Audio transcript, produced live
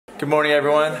Good morning,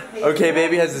 everyone. OK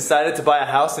Baby has decided to buy a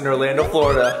house in Orlando,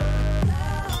 Florida.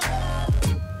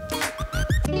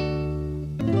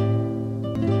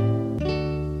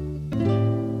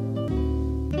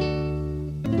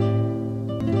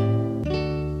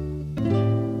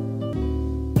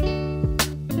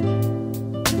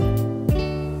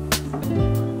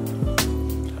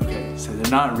 Okay, so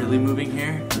they're not really moving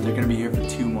here, but they're gonna be here for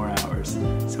 2 more hours.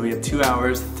 So we have 2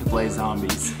 hours to play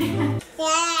zombies.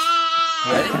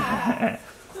 Ready?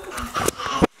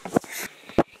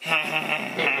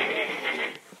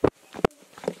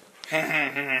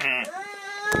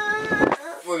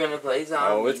 We're gonna play zombies.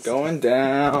 Oh, it's going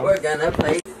down. We're gonna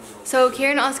play. So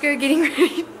Karen and Oscar are getting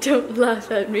ready. Don't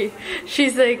laugh at me.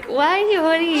 She's like, why are you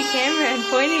holding your camera and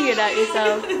pointing it at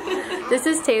yourself? This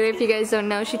is Taylor, if you guys don't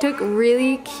know. She took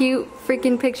really cute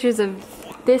freaking pictures of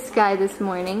this guy this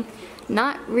morning.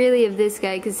 Not really of this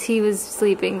guy because he was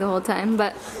sleeping the whole time,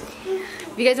 but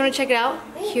if you guys want to check it out,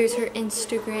 here's her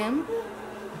Instagram.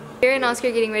 Kira and Oscar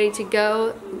are getting ready to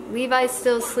go. Levi's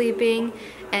still sleeping,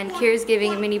 and Kira's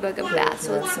giving Minibug a bath.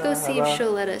 So let's go see if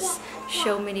she'll let us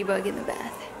show Minibug in the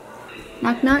bath.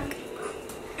 Knock, knock.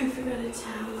 I forgot a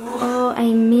towel. Oh,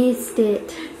 I missed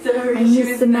it. Sorry, I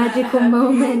missed the magical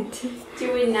moment. She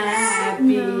was not happy.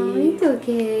 No, it's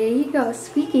okay. You got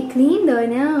squeaky clean though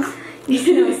now. You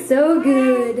smell so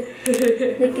good.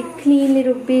 Like a clean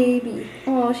little baby.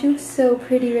 Oh, she looks so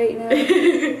pretty right now.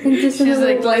 And just She's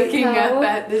like looking up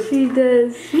at this. She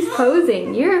does. She's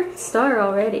posing. You're a star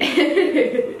already.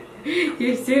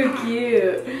 You're so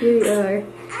cute. Here you are.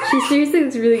 She seriously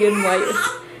looks really good in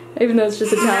white. Even though it's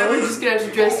just a Now towel. we're just gonna have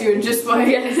to dress you in just white.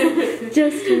 Yes.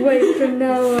 Just white from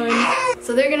now on.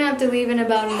 So they're gonna have to leave in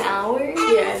about an hour.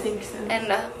 Yeah, I think so.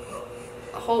 And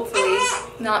hopefully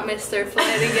not miss their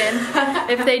flight again.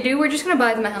 If they do, we're just gonna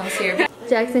buy them a house here.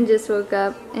 Jackson just woke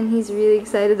up and he's really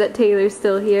excited that Taylor's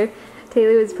still here.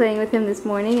 Taylor was playing with him this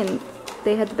morning and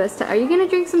they had the best time. Are you gonna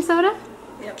drink some soda?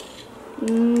 Yep.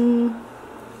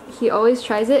 He always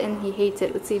tries it and he hates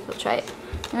it. Let's see if he'll try it.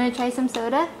 You wanna try some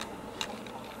soda?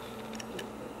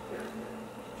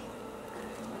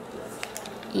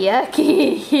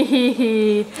 Yucky!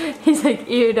 He's like,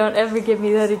 ew, don't ever give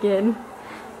me that again.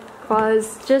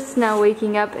 Was just now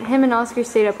waking up. Him and Oscar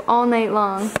stayed up all night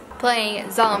long playing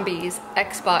Zombies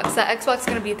Xbox. That Xbox is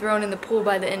gonna be thrown in the pool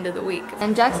by the end of the week.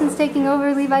 And Jackson's taking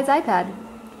over Levi's iPad.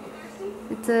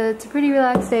 It's a pretty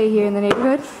relaxed day here in the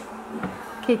neighborhood.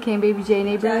 KKandbabyJ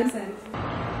neighborhood. Jackson.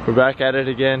 We're back at it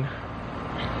again.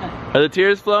 Are the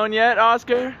tears flowing yet,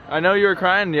 Oscar? I know you were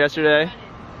crying yesterday.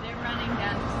 They're running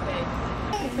down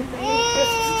the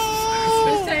space.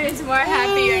 This time it's more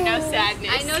happy or no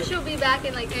sadness. I know she'll be back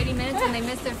in like 30 minutes when they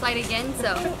miss their flight again,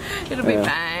 so It'll be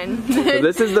fine. So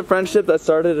this is the friendship that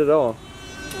started it all.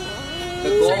 The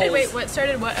goals. Wait, what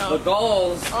started what? The Oh.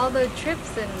 goals. all the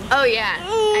trips and Oh yeah,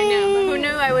 I know. Who knew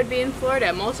I would be in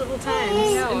Florida multiple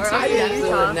times? know, or Until I'd you be did. in I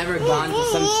would have never gone to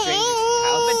some stranger's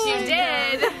house. But you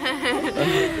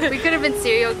did. we could have been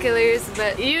serial killers,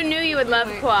 but You knew you would love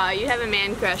Kuhwahh. You have a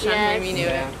man crush on him. You knew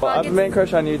it. Well, I have a man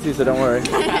crush on you too, so don't worry.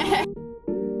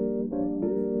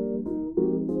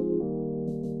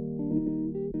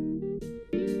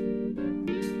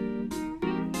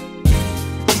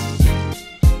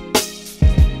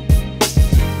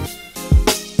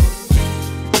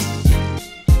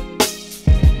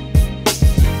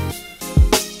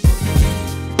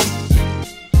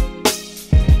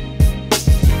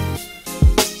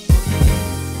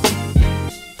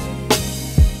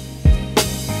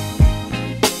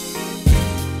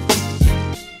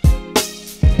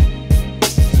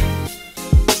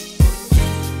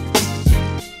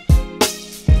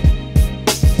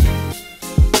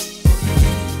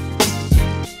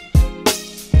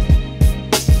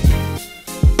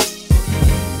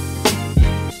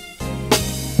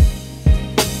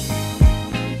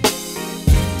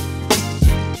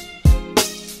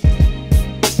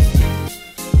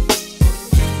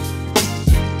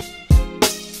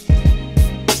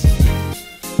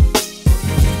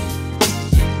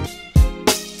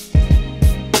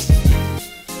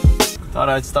 Thought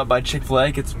I'd stop by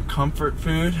Chick-fil-A, get some comfort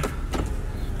food.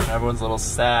 Everyone's a little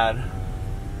sad.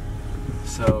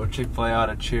 So Chick-fil-A ought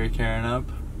to cheer Karen up.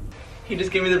 He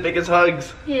just gave me the biggest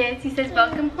hugs. yes, he says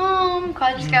welcome home.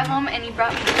 Claude just got home and he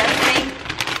brought me the best thing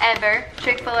ever,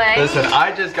 Chick-fil-A. Listen,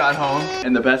 I just got home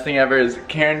and the best thing ever is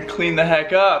Karen cleaned the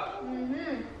heck up.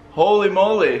 Holy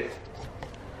moly.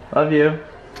 Love you.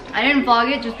 I didn't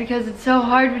vlog it just because it's so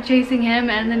hard with chasing him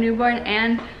and the newborn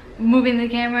and moving the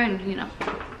camera and, you know,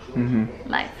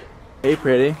 life. Hey,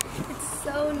 pretty. It's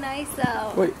so nice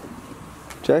out. Wait,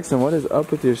 Jackson, what is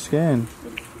up with your skin?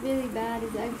 It's really bad.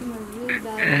 His eczema is really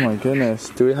bad Oh my goodness.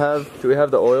 Do we have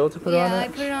the oil to put on Yeah, I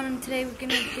it? put it on him today. We're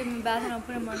gonna give him a bath and I'll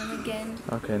put him on him again.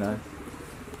 Okay, nice.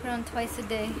 Put it on twice a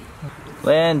day.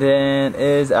 Landon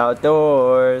is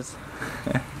outdoors.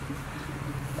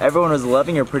 Everyone was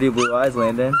loving your pretty blue eyes,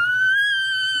 Landon.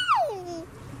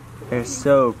 They're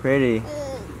so pretty.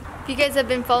 If you guys have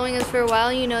been following us for a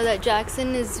while, you know that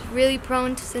Jackson is really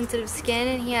prone to sensitive skin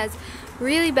and he has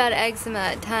really bad eczema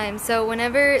at times. So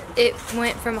whenever it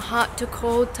went from hot to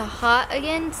cold to hot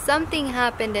again, something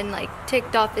happened and like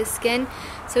ticked off his skin.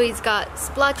 So he's got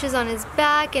splotches on his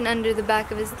back and under the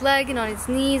back of his leg and on his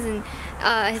knees and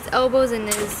his elbows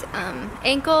and his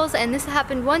ankles. And this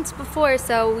happened once before,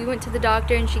 so we went to the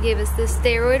doctor and she gave us this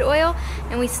steroid oil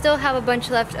and we still have a bunch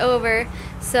left over.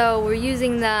 So we're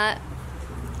using that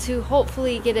to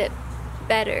hopefully get it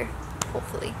better,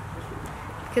 hopefully,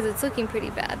 because it's looking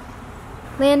pretty bad.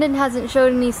 Landon hasn't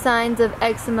showed any signs of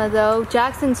eczema though.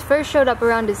 Jackson's first showed up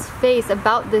around his face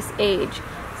about this age,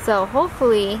 so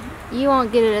hopefully you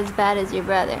won't get it as bad as your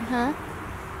brother, huh?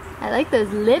 I like those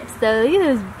lips though, look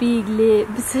at those big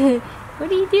lips.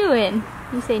 What are you doing?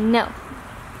 You say no.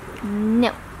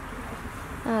 No.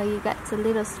 Oh, you got a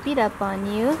little speed up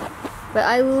on you. But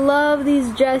I love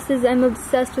these dresses. I'm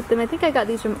obsessed with them. I think I got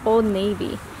these from Old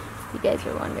Navy, if you guys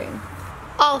were wondering.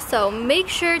 Also, make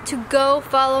sure to go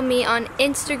follow me on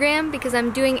Instagram because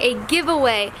I'm doing a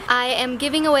giveaway. I am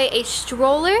giving away a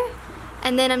stroller,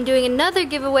 and then I'm doing another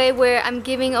giveaway where I'm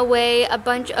giving away a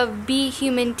bunch of Be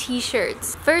Human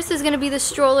t-shirts. First is going to be the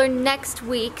stroller next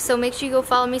week, so make sure you go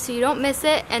follow me so you don't miss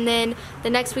it. And then the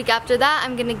next week after that,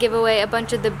 I'm going to give away a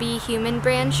bunch of the Be Human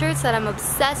brand shirts that I'm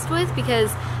obsessed with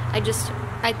because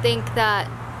I think that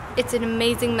it's an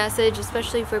amazing message,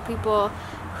 especially for people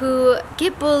who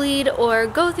get bullied or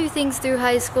go through things through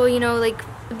high school. You know, like,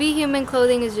 Be Human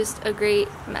clothing is just a great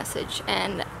message,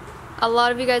 and a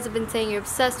lot of you guys have been saying you're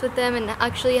obsessed with them and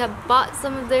actually have bought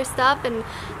some of their stuff, and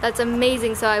that's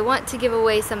amazing, so I want to give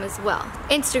away some as well.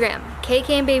 Instagram,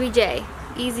 KKandbabyJ,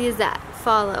 easy as that.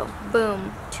 Follow,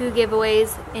 boom, 2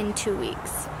 giveaways in 2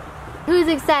 weeks. Who's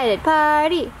excited?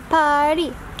 Party,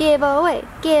 party, giveaway,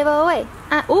 giveaway.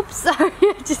 Oops, sorry,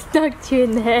 I just knocked you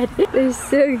in the head. They're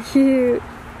so cute.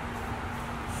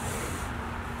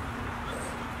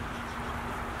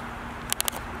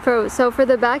 So for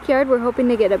the backyard, we're hoping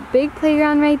to get a big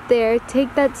playground right there.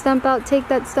 Take that stump out, take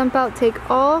that stump out, take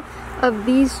all of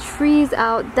these trees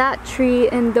out, that tree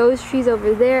and those trees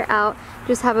over there out.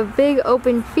 Just have a big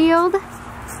open field.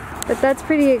 But that's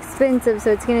pretty expensive,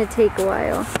 so it's gonna take a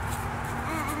while.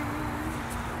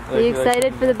 Are you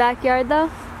excited for the backyard though?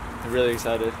 I'm really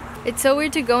excited. It's so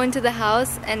weird to go into the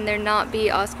house and there not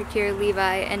be Oscar, Kira,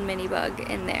 Levi, and Minibug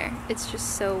in there. It's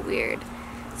just so weird.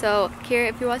 So, Kira,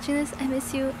 if you're watching this, I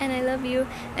miss you and I love you.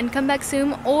 And come back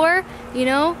soon. Or, you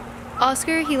know,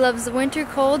 Oscar, he loves the winter,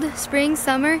 cold, spring,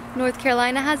 summer. North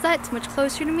Carolina has that. It's much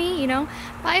closer to me, you know.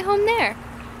 Buy a home there.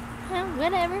 Well,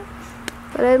 whatever.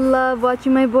 But I love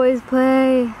watching my boys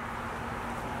play.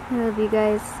 I love you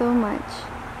guys so much.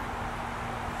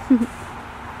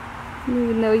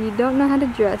 Even though you don't know how to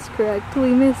dress correctly,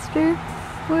 mister.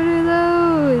 What are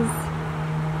those?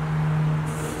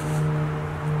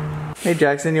 Hey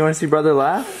Jackson, you want to see brother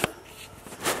laugh?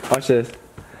 Watch this.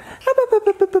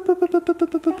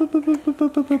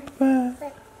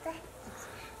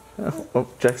 Oh,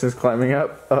 Jackson's climbing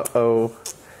up. Uh-oh.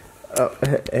 Oh,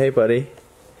 hey buddy.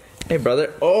 Hey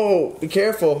brother. Oh, be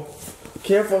careful.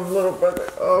 Careful, little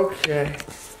brother. Okay.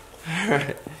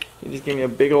 Alright. You just gave me a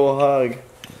big old hug.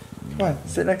 Come on,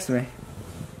 sit next to me.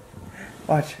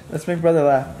 Watch. Let's make brother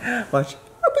laugh. Watch.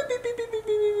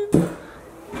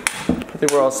 I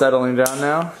think we're all settling down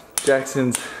now.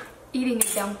 Jackson's Eating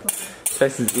a dumpling.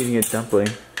 Jackson's eating a dumpling.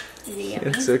 He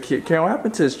looks so cute. Karen, what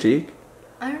happened to his cheek?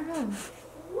 I don't know.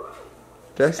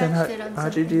 Jackson,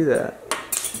 how'd you do that?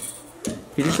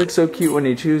 He just looks so cute when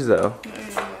he chews though.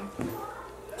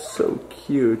 So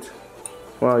cute.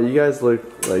 Wow, you guys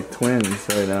look like twins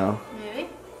right now. Really?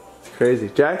 It's crazy.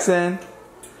 Jackson!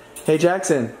 Hey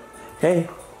Jackson! Hey!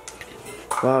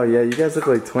 Wow, yeah, you guys look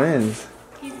like twins.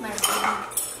 He's my baby.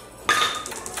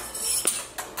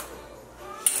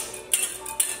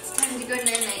 It's time to go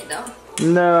night-night though.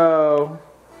 No!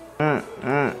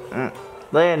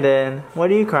 Landon, what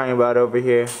are you crying about over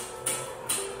here?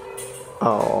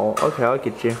 Oh, okay, I'll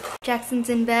get you. Jackson's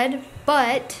in bed,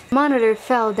 but monitor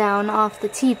fell down off the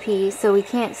TP, so we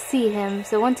can't see him.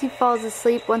 So once he falls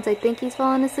asleep, once I think he's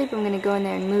falling asleep, I'm gonna go in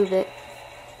there and move it.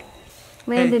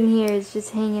 Landon here is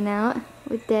just hanging out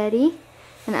with Daddy,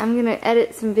 and I'm gonna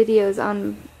edit some videos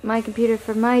on my computer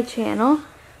for my channel.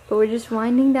 But we're just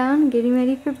winding down, getting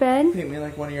ready for bed. Paint me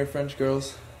like one of your French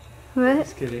girls. What?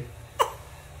 Just kidding.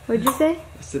 What'd you say?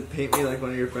 I said paint me like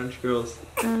one of your French girls.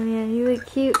 Oh yeah, you look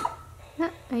cute. Huh,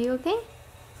 are you okay?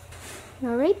 You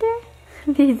alright there?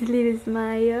 This little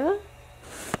smile.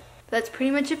 That's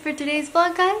pretty much it for today's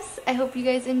vlog, guys. I hope you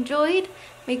guys enjoyed.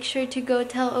 Make sure to go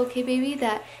tell OK Baby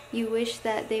that you wish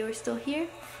that they were still here.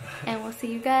 And we'll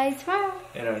see you guys tomorrow.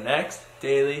 In our next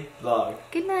daily vlog.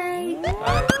 Good night.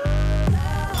 Bye.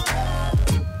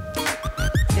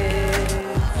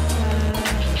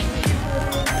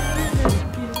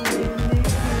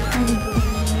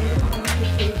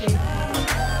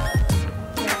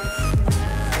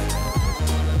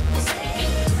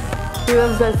 He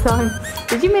loves that song.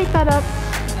 Did you make that up?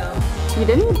 No. You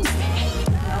didn't?